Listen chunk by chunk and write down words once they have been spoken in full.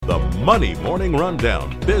Money Morning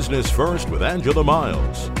Rundown, Business First with Angela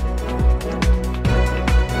Miles.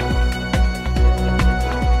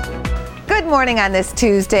 Good morning on this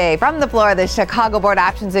Tuesday. From the floor of the Chicago Board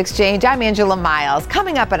Options Exchange, I'm Angela Miles.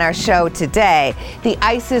 Coming up on our show today, the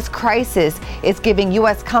ISIS crisis is giving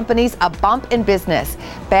U.S. companies a bump in business.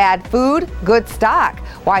 Bad food, good stock.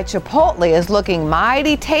 Why Chipotle is looking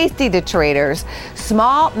mighty tasty to traders.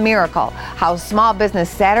 Small miracle, how Small Business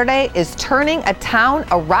Saturday is turning a town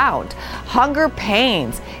around. Hunger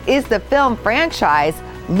pains. Is the film franchise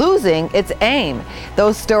losing its aim?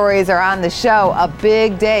 Those stories are on the show. A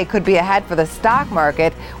big day could be ahead for the stock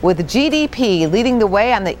market, with GDP leading the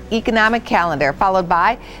way on the economic calendar, followed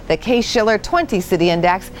by the Case-Shiller 20 City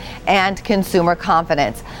Index and consumer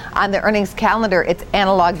confidence. On the earnings calendar, it's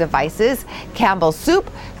Analog Devices, Campbell's Soup,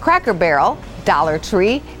 Cracker Barrel, Dollar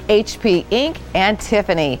Tree, HP Inc., and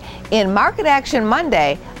Tiffany. In Market Action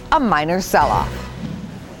Monday, a minor sell-off.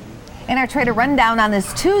 In our trader rundown on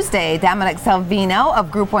this Tuesday, Dominic Salvino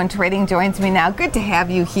of Group 1 Trading joins me now. Good to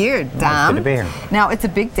have you here, Dom. Good to be here. Now, it's a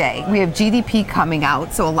big day. We have GDP coming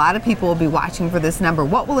out, so a lot of people will be watching for this number.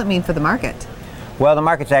 What will it mean for the market? Well, the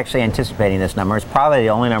market's actually anticipating this number. It's probably the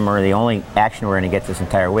only number, the only action we're going to get this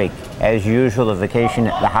entire week. As usual, the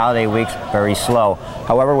holiday week's very slow.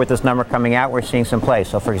 However, with this number coming out, we're seeing some play.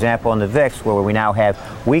 So, for example, in the VIX, where we now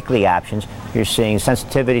have weekly options, you're seeing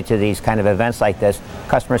sensitivity to these kind of events like this.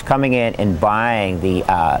 Customers coming in and buying the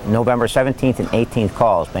November 17th and 18th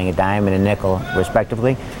calls, paying a dime and a nickel,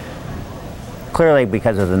 respectively. Clearly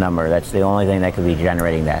because of the number. That's the only thing that could be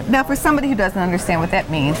generating that. Now, for somebody who doesn't understand what that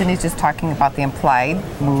means, and he's just talking about the implied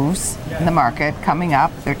moves in the market coming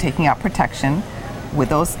up, they're taking out protection with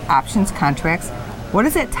those options contracts. What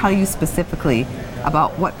does that tell you specifically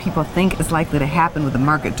about what people think is likely to happen with the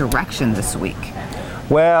market direction this week?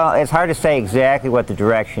 Well, it's hard to say exactly what the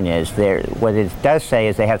direction is. What it does say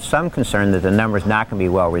is they have some concern that the number's not going to be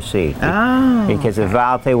well received. Because if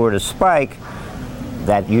volatility were to spike,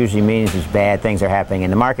 that usually means bad things are happening in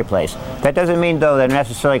the marketplace. That doesn't mean, though, they're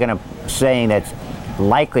necessarily going to saying that's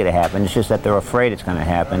likely to happen. It's just that they're afraid it's going to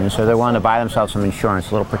happen, and so they're willing to buy themselves some insurance,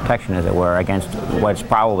 a little protection, as it were, against what's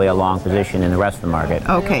probably a long position in the rest of the market.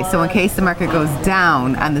 Okay, so in case the market goes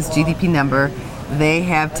down on this GDP number, they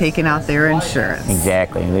have taken out their insurance.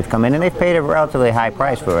 Exactly, and they've come in and they've paid a relatively high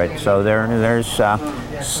price for it. So there's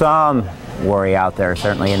some worry out there,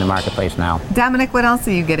 certainly in the marketplace now. Dominic, what else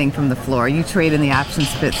are you getting from the floor? You trade in the options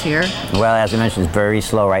splits here? Well, as I mentioned, it's very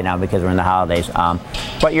slow right now because we're in the holidays.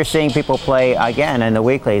 But you're seeing people play again in the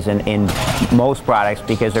weeklies in most products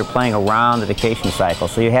because they're playing around the vacation cycle.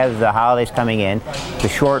 So you have the holidays coming in, the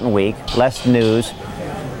shortened week, less news.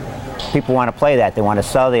 People want to play that. They want to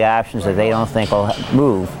sell the options that they don't think will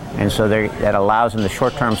move. And so that allows them the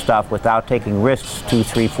short-term stuff without taking risks 2,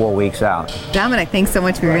 3, 4 weeks out. Dominic, thanks so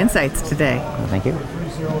much for your insights today. Thank you.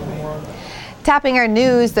 Topping our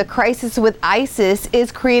news, the crisis with ISIS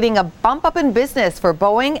is creating a bump up in business for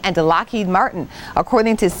Boeing and Lockheed Martin.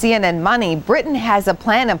 According to CNN Money, Britain has a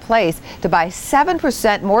plan in place to buy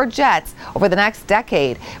 7% more jets over the next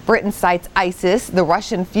decade. Britain cites ISIS, the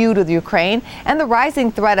Russian feud with Ukraine, and the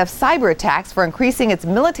rising threat of cyber attacks for increasing its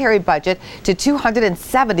military budget to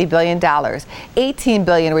 $270 billion. $18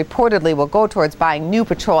 billion reportedly will go towards buying new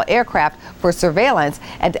patrol aircraft for surveillance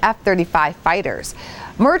and F-35 fighters.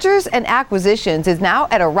 Mergers and acquisitions is now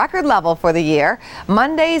at a record level for the year.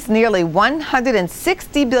 Monday's nearly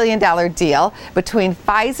 $160 billion deal between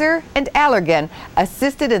Pfizer and Allergan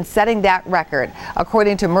assisted in setting that record.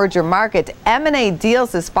 According to Merger Market, M&A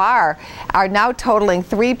deals this far are now totaling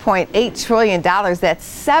 $3.8 trillion.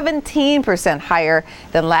 That's 17% higher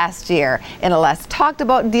than last year. In a less talked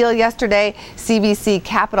about deal yesterday, CVC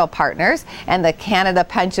Capital Partners and the Canada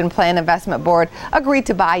Pension Plan Investment Board agreed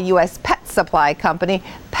to buy U.S. pet supply company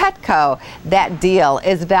Petco. That deal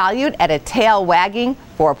is valued at a tail-wagging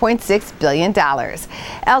 $4.6 billion.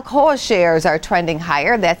 Alcoa shares are trending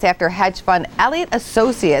higher. That's after hedge fund Elliott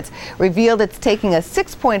Associates revealed it's taking a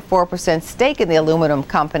 6.4% stake in the aluminum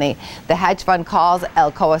company. The hedge fund calls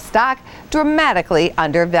Alcoa stock dramatically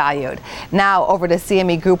undervalued. Now over to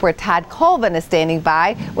CME Group, where Todd Colvin is standing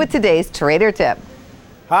by with today's Trader Tip.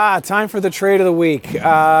 Time for the trade of the week.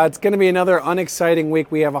 It's going to be another unexciting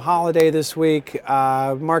week. We have a holiday this week.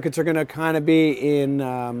 Markets are going to kind of be in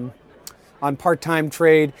on part-time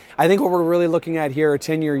trade. I think what we're really looking at here are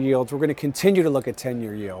 10-year yields. We're going to continue to look at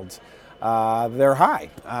 10-year yields. They're high.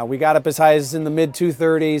 We got up as high as in the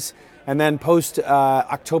mid-230s. And then post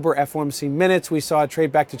October FOMC minutes, we saw a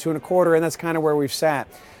trade back to 2.25, and that's kind of where we've sat.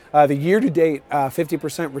 The year-to-date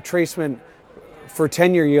 50% retracement for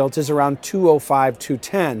 10-year yields is around 205,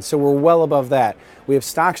 210. So we're well above that. We have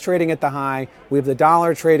stocks trading at the high. We have the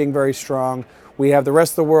dollar trading very strong. We have the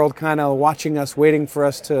rest of the world kind of watching us, waiting for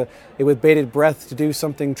us to, with bated breath, to do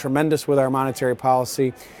something tremendous with our monetary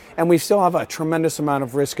policy. And we still have a tremendous amount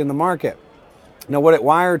of risk in the market. Now,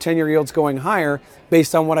 why are 10-year yields going higher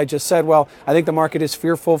based on what I just said? Well, I think the market is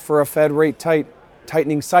fearful for a Fed rate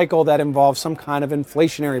tightening cycle that involves some kind of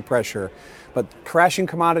inflationary pressure. But crashing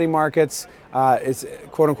commodity markets is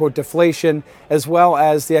quote-unquote deflation, as well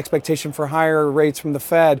as the expectation for higher rates from the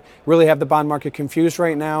Fed, really have the bond market confused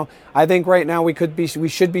right now. I think right now we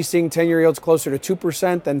should be seeing 10-year yields closer to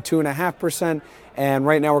 2% than 2.5%. And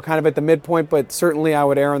right now we're kind of at the midpoint, but certainly I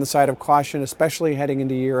would err on the side of caution, especially heading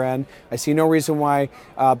into year end. I see no reason why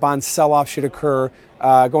bond sell-off should occur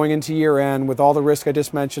going into year end with all the risk I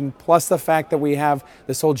just mentioned, plus the fact that we have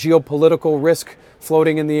this whole geopolitical risk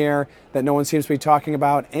floating in the air that no one seems to be talking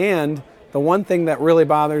about. And the one thing that really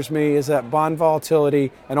bothers me is that bond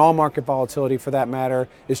volatility, and all market volatility for that matter,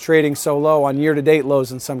 is trading so low on year-to-date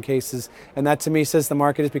lows in some cases. And that to me says the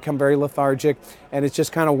market has become very lethargic and it's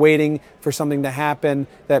just kind of waiting for something to happen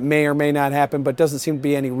that may or may not happen, but doesn't seem to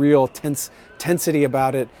be any real tensity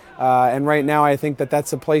about it. And right now I think that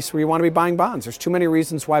that's a place where you want to be buying bonds. There's too many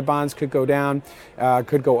reasons why bonds could go down,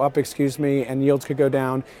 could go up, and yields could go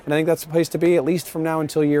down. And I think that's the place to be, at least from now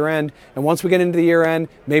until year end. And once we get into the year end,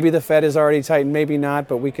 maybe the Fed is already tightened, maybe not,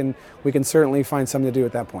 but we can certainly find something to do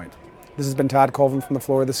at that point. This has been Todd Colvin from the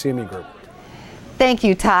floor of the CME Group. Thank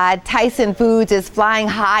you, Todd. Tyson Foods is flying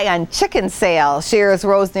high on chicken sales. Shares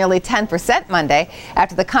rose nearly 10% Monday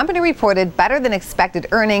after the company reported better than expected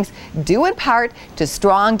earnings, due in part to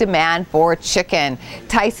strong demand for chicken.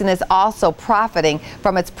 Tyson is also profiting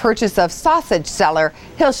from its purchase of sausage seller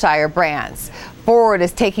Hillshire Brands. Ford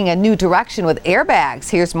is taking a new direction with airbags.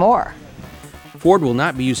 Here's more. Ford will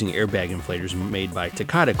not be using airbag inflators made by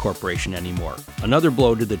Takata Corporation anymore, another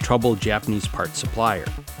blow to the troubled Japanese parts supplier.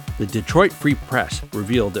 The Detroit Free Press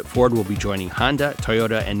revealed that Ford will be joining Honda,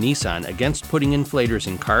 Toyota, and Nissan against putting inflators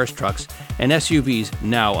in cars, trucks, and SUVs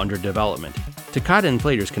now under development. Takata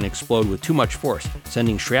inflators can explode with too much force,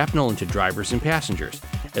 sending shrapnel into drivers and passengers.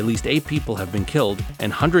 At least 8 people have been killed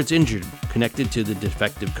and hundreds injured connected to the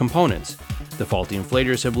defective components. The faulty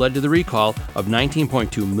inflators have led to the recall of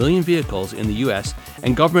 19.2 million vehicles in the U.S.,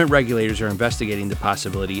 and government regulators are investigating the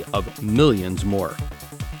possibility of millions more.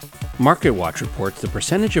 MarketWatch reports the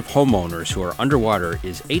percentage of homeowners who are underwater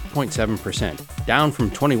is 8.7%, down from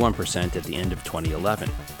 21% at the end of 2011.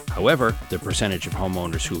 However, the percentage of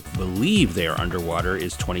homeowners who believe they are underwater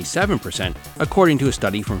is 27%, according to a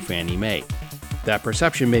study from Fannie Mae. That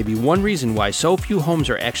perception may be one reason why so few homes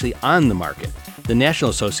are actually on the market. The National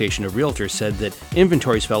Association of Realtors said that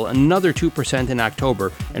inventories fell another 2% in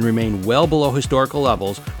October and remain well below historical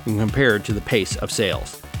levels when compared to the pace of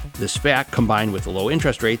sales. This fact, combined with low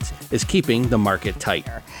interest rates, is keeping the market tight.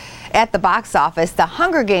 At the box office, the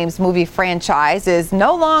Hunger Games movie franchise is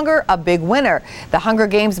no longer a big winner. The Hunger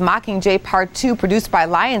Games Mockingjay Part 2, produced by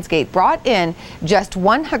Lionsgate, brought in just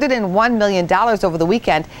 $101 million over the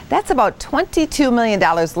weekend. That's about $22 million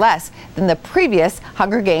less than the previous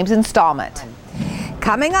Hunger Games installment.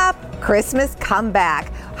 Coming up, Christmas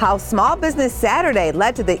comeback. How Small Business Saturday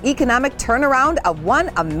led to the economic turnaround of one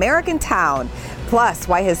American town. Plus,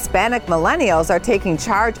 why Hispanic millennials are taking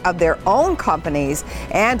charge of their own companies,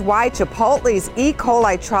 and why Chipotle's E.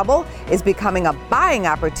 coli trouble is becoming a buying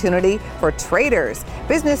opportunity for traders.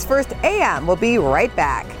 Business First AM will be right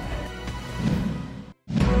back.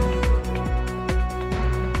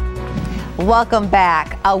 Welcome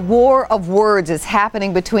back. A war of words is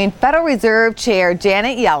happening between Federal Reserve Chair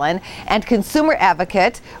Janet Yellen and consumer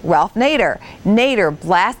advocate Ralph Nader. Nader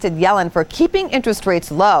blasted Yellen for keeping interest rates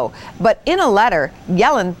low, but in a letter,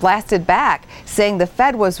 Yellen blasted back, saying the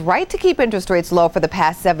Fed was right to keep interest rates low for the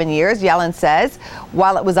past 7 years. Yellen says,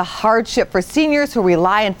 while it was a hardship for seniors who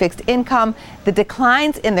rely on fixed income, the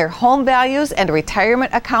declines in their home values and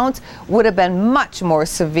retirement accounts would have been much more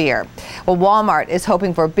severe. Well, Walmart is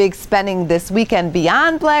hoping for big spending this weekend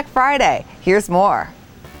beyond Black Friday. Here's more.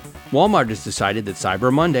 Walmart has decided that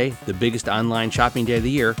Cyber Monday, the biggest online shopping day of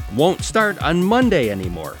the year, won't start on Monday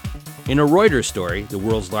anymore. In a Reuters story, the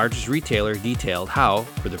world's largest retailer detailed how,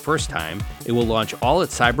 for the first time, it will launch all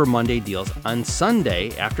its Cyber Monday deals on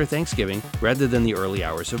Sunday after Thanksgiving rather than the early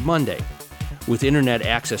hours of Monday. With internet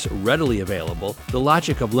access readily available, the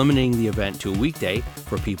logic of limiting the event to a weekday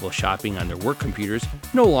for people shopping on their work computers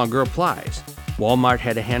no longer applies. Walmart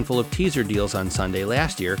had a handful of teaser deals on Sunday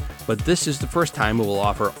last year, but this is the first time it will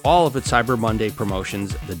offer all of its Cyber Monday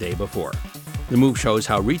promotions the day before. The move shows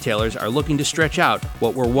how retailers are looking to stretch out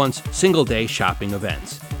what were once single-day shopping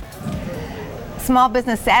events. Small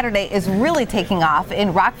Business Saturday is really taking off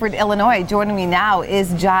in Rockford, Illinois. Joining me now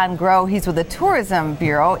is John Groh. He's with the Tourism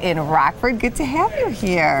Bureau in Rockford. Good to have you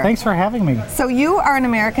here. Thanks for having me. So you are an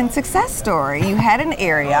American success story. You had an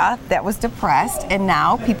area that was depressed, and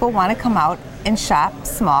now people want to come out and shop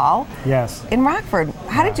small. Yes. In Rockford.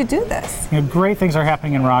 How did you do this? Great things are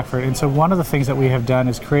happening in Rockford, and so one of the things that we have done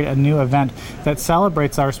is create a new event that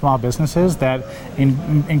celebrates our small businesses, that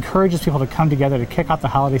encourages people to come together to kick off the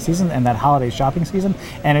holiday season and that holiday shopping season,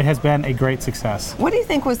 and it has been a great success. What do you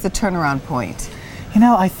think was the turnaround point?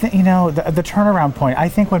 I think, the turnaround point, I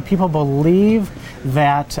think when people believe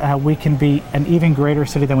that we can be an even greater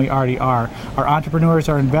city than we already are. Our entrepreneurs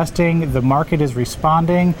are investing, the market is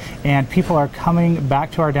responding, and people are coming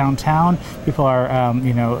back to our downtown. People are,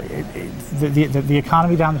 the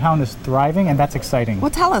economy downtown is thriving, and that's exciting.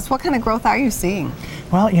 Well, tell us, what kind of growth are you seeing?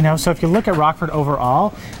 Well, so if you look at Rockford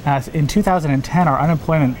overall, in 2010, our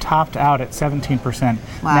unemployment topped out at 17%.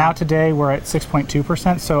 Wow. Now today, we're at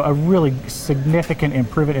 6.2%, so a really significant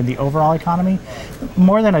improvement in the overall economy.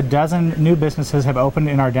 More than a dozen new businesses have opened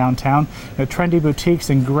in our downtown, trendy boutiques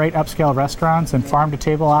and great upscale restaurants and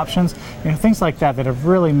farm-to-table options, things like that have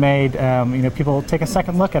really made people take a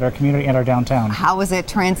second look at our community and our downtown. How is it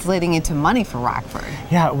translating into money for Rockford?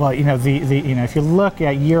 Yeah, well, if you look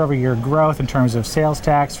at year-over-year growth in terms of sales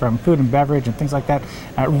tax from food and beverage and things like that,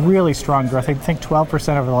 really strong growth. I think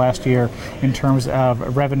 12% over the last year in terms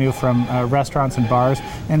of revenue from restaurants and bars,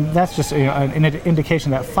 and that's just an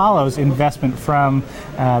indication that follows investment from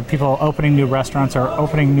people opening new restaurants or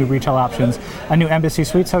opening new retail options. A new Embassy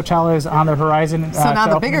Suites hotel is on the horizon. So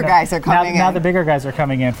now the bigger guys are coming in. Now the bigger guys are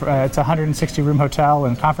coming in. It's a 160-room hotel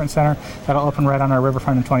and conference center that'll open right on our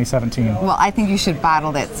riverfront in 2017. Well, I think you should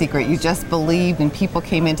bottle that secret. You just believed, and people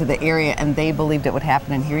came into the area and they believed it would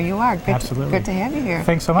happen, and here you are. Absolutely. Good to have you here.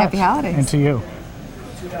 Thanks so much. Happy holidays. And to you.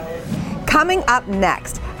 Coming up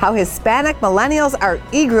next, how Hispanic millennials are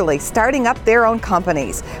eagerly starting up their own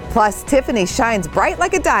companies. Plus, Tiffany shines bright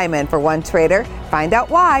like a diamond for one trader. Find out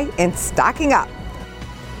why in Stocking Up.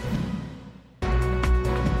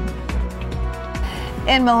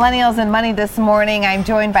 In Millennials and Money this morning, I'm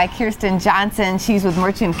joined by Kirsten Johnson. She's with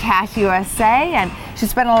Merchant Cash USA, and she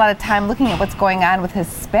spent a lot of time looking at what's going on with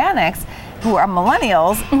Hispanics who are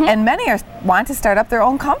millennials, and many want to start up their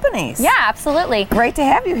own companies. Yeah, absolutely. Great to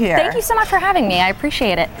have you here. Thank you so much for having me. I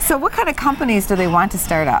appreciate it. So what kind of companies do they want to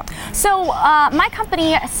start up? So my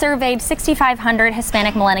company surveyed 6,500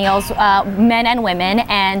 Hispanic millennials, men and women,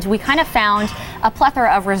 and we kind of found a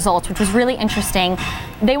plethora of results, which was really interesting.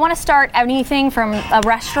 They want to start anything from a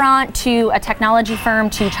restaurant to a technology firm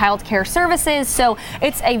to childcare services. So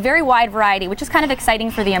it's a very wide variety, which is kind of exciting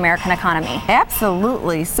for the American economy.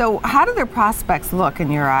 Absolutely. So how do their prospects look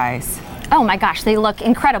in your eyes? Oh my gosh, they look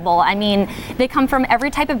incredible. I mean, they come from every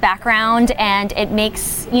type of background, and it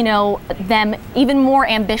makes, them even more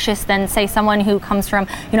ambitious than, say, someone who comes from,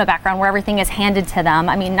 a background where everything is handed to them.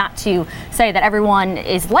 I mean, not to say that everyone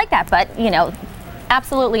is like that, but,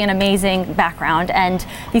 absolutely an amazing background, and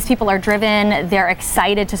these people are driven, they're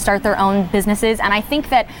excited to start their own businesses, and I think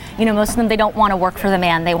that, most of them, they don't want to work for the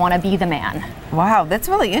man, they want to be the man. Wow, that's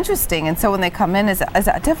really interesting. And so when they come in, is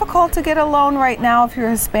it difficult to get a loan right now if you're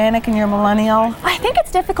Hispanic and you're millennial? I think it's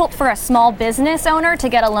difficult for a small business owner to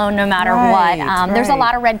get a loan no matter what. There's a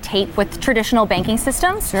lot of red tape with traditional banking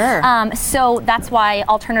systems. Sure. So that's why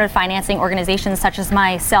alternative financing organizations such as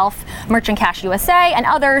myself, Merchant Cash USA, and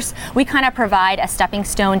others, we kind of provide a stepping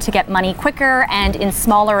stone to get money quicker and in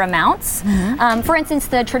smaller amounts. For instance,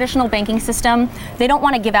 the traditional banking system, they don't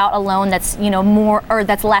want to give out a loan that's more or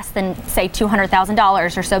that's less than, say, $200,000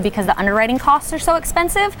 or so, because the underwriting costs are so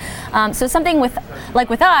expensive. So something with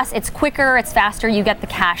us, it's quicker, it's faster, you get the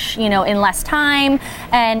cash in less time,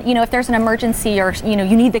 and if there's an emergency or you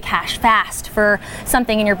need the cash fast for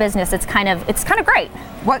something in your business, it's kind of great.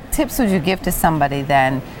 What tips would you give to somebody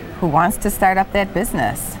then who wants to start up that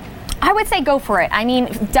business? I would say go for it. I mean,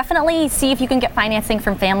 definitely see if you can get financing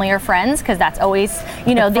from family or friends, because that's always,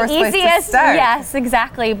 the easiest. Yes,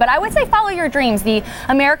 exactly. But I would say follow your dreams. The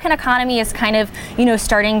American economy is kind of,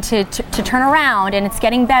 starting to turn around, and it's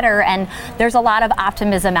getting better, and there's a lot of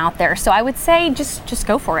optimism out there. So I would say just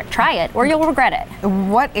go for it. Try it, or you'll regret it.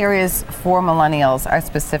 What areas for millennials are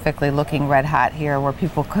specifically looking red hot here where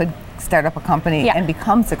people could start up a company and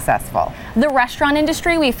become successful? The restaurant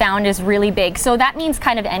industry we found is really big. So that means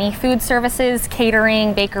kind of any food services,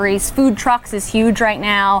 catering, bakeries, food trucks is huge right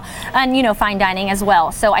now, and fine dining as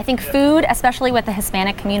well. So I think food, especially with the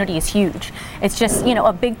Hispanic community, is huge. It's just,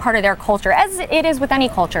 a big part of their culture, as it is with any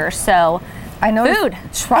culture. So I know food.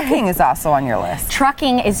 Trucking is also on your list.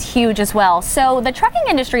 Trucking is huge as well. So the trucking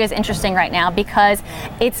industry is interesting right now because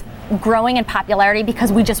it's growing in popularity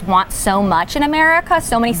because we just want so much in America,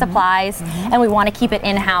 so many supplies, and we want to keep it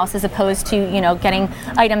in-house as opposed to, getting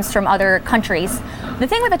items from other countries. The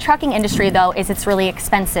thing with the trucking industry, though, is it's really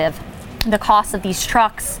expensive. The cost of these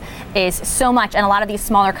trucks is so much, and a lot of these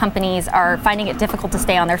smaller companies are finding it difficult to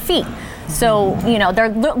stay on their feet. So,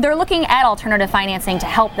 they're looking at alternative financing to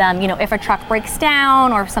help them, if a truck breaks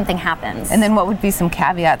down or if something happens. And then what would be some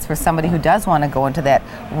caveats for somebody who does want to go into that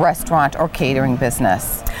restaurant or catering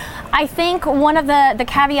business? I think one of the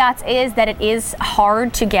caveats is that it is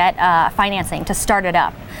hard to get financing to start it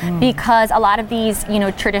up because a lot of these,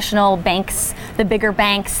 traditional banks, the bigger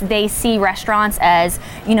banks, they see restaurants as,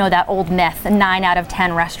 that old myth, 9 out of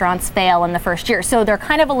 10 restaurants fail in the first year. So they're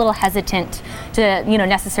kind of a little hesitant to,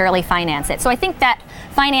 necessarily finance it. So I think that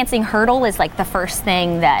financing hurdle is like the first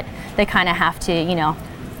thing that they kind of have to,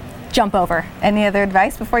 jump over. Any other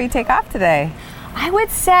advice before you take off today? I would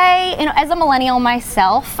say, as a millennial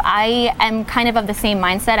myself, I am kind of the same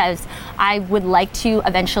mindset as I would like to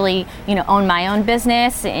eventually, own my own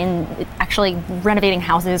business and actually renovating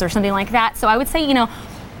houses or something like that. So I would say,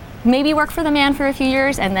 maybe work for the man for a few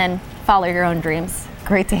years and then follow your own dreams.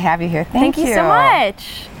 Great to have you here. Thank you so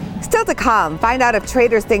much. Still to come, find out if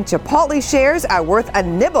traders think Chipotle shares are worth a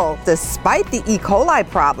nibble despite the E. coli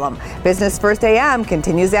problem. Business First AM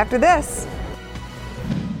continues after this.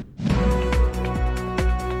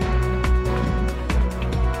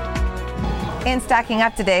 In Stocking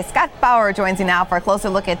Up today, Scott Bauer joins you now for a closer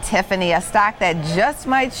look at Tiffany, a stock that just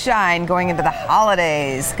might shine going into the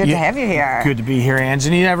holidays. Good to have you here. Good to be here, Ange.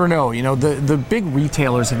 And you never know. The big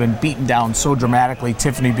retailers have been beaten down so dramatically,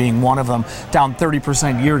 Tiffany being one of them, down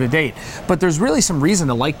 30% year to date. But there's really some reason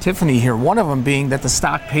to like Tiffany here, one of them being that the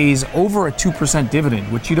stock pays over a 2%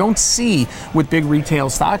 dividend, which you don't see with big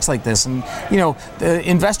retail stocks like this. And, the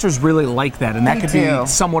investors really like that, and that could be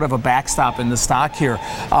somewhat of a backstop in the stock here.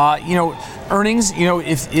 Earnings,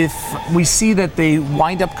 if we see that they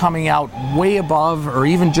wind up coming out way above or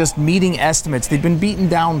even just meeting estimates, they've been beaten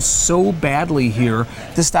down so badly here,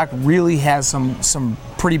 this stock really has some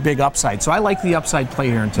pretty big upside. So I like the upside play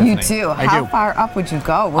here in Tiffany. You too. How far up would you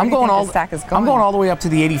go? Where do you think the stock is going? I'm going all the way up to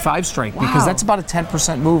the 85 strike because that's about a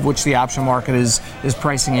 10% move, which the option market is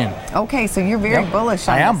pricing in. Okay, so you're very bullish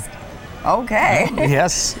on this. Okay.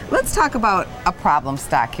 Yes. Let's talk about a problem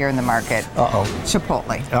stock here in the market.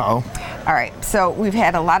 Chipotle. All right. So we've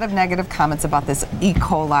had a lot of negative comments about this E.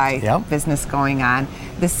 coli business going on.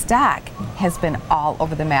 The stock has been all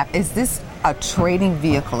over the map. Is this a trading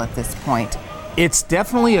vehicle at this point? It's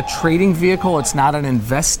definitely a trading vehicle. It's not an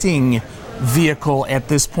investing vehicle at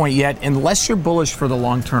this point yet, unless you're bullish for the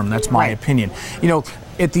long term. That's my opinion.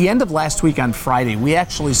 At the end of last week on Friday, we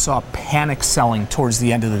actually saw panic selling towards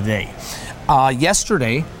the end of the day.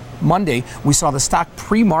 Yesterday, Monday, we saw the stock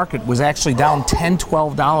pre-market was actually down $10,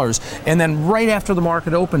 $12, and then right after the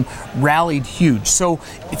market opened, rallied huge. So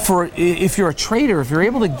if you're a trader, if you're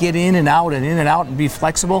able to get in and out and be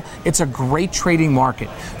flexible, it's a great trading market.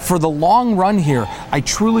 For the long run here, I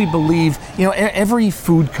truly believe, every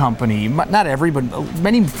food company, not every, but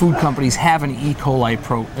many food companies have an E. coli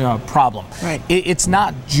problem. Right. It's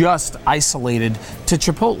not just isolated to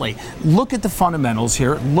Chipotle. Look at the fundamentals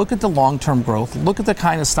here. Look at the long-term growth. Look at the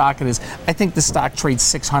kind of stock it is. I think the stock trades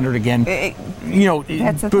 600 again.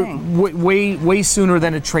 That's the thing. Way sooner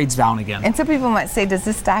than it trades down again. And some people might say, does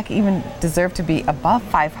this stock even deserve to be above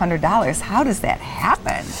 $500? How does that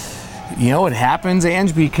happen? It happens,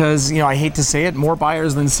 Ange, because, I hate to say it, more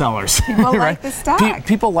buyers than sellers. People like the stock.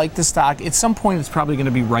 People like the stock. At some point, it's probably going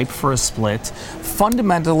to be ripe for a split.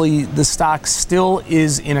 Fundamentally, the stock still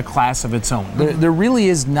is in a class of its own. There really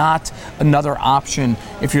is not another option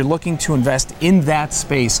if you're looking to invest in that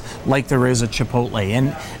space like there is at Chipotle.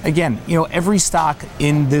 And again, every stock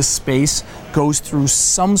in this space goes through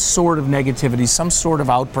some sort of negativity, some sort of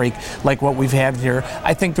outbreak like what we've had here.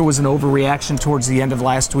 I think there was an overreaction towards the end of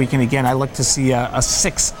last week, and again, I look to see a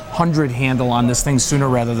 600 handle on this thing sooner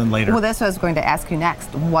rather than later. Well, that's what I was going to ask you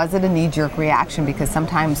next. Was it a knee-jerk reaction? Because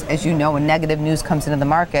sometimes, as you know, when negative news comes into the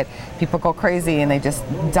market, people go crazy and they just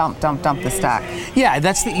dump the stock. Yeah,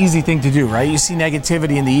 that's the easy thing to do, right? You see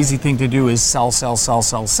negativity, and the easy thing to do is sell.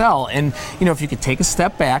 And, if you could take a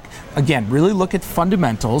step back, again, really look at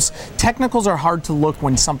fundamentals. Technicals are hard to look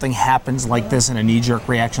when something happens like this in a knee-jerk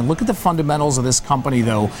reaction. Look at the fundamentals of this company,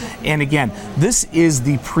 though. And again, this is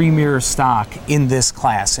the premier stock in this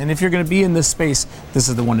class. And if you're going to be in this space, this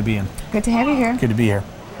is the one to be in. Good to have you here. Good to be here.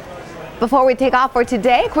 Before we take off for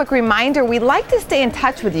today, a quick reminder, we'd like to stay in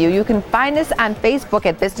touch with you. You can find us on Facebook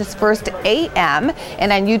at Business First AM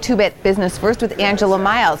and on YouTube at Business First with Angela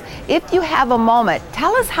Miles. If you have a moment,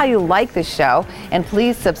 tell us how you like the show, and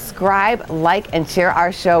please subscribe, like, and share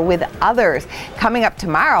our show with others. Coming up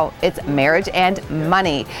tomorrow, it's Marriage and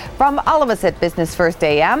Money. From all of us at Business First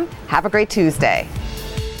AM, have a great Tuesday.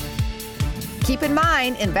 Keep in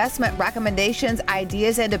mind, investment recommendations,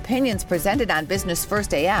 ideas, and opinions presented on Business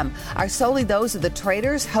First AM are solely those of the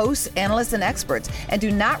traders, hosts, analysts, and experts, and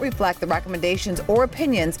do not reflect the recommendations or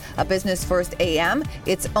opinions of Business First AM,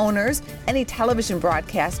 its owners, any television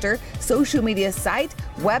broadcaster, social media site,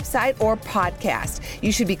 website, or podcast.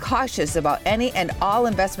 You should be cautious about any and all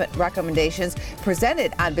investment recommendations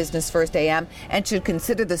presented on Business First AM and should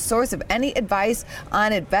consider the source of any advice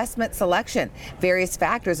on investment selection. Various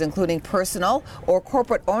factors, including personal or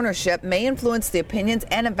corporate ownership, may influence the opinions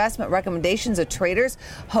and investment recommendations of traders,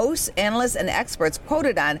 hosts, analysts, and experts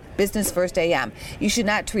quoted on Business First AM. You should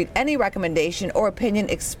not treat any recommendation or opinion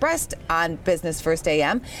expressed on Business First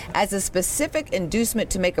AM as a specific inducement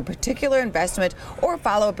to make a particular investment or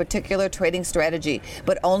follow a particular trading strategy,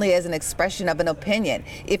 but only as an expression of an opinion.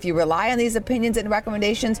 If you rely on these opinions and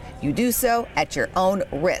recommendations, you do so at your own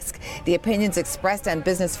risk. The opinions expressed on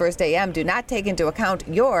Business First AM do not take into account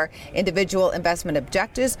your individual investment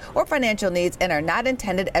objectives or financial needs and are not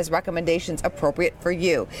intended as recommendations appropriate for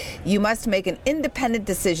you. You must make an independent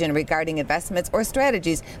decision regarding investments or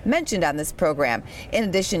strategies mentioned on this program. In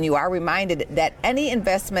addition, you are reminded that any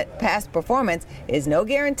investment past performance is no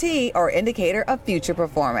guarantee or indicator of future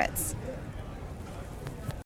performance.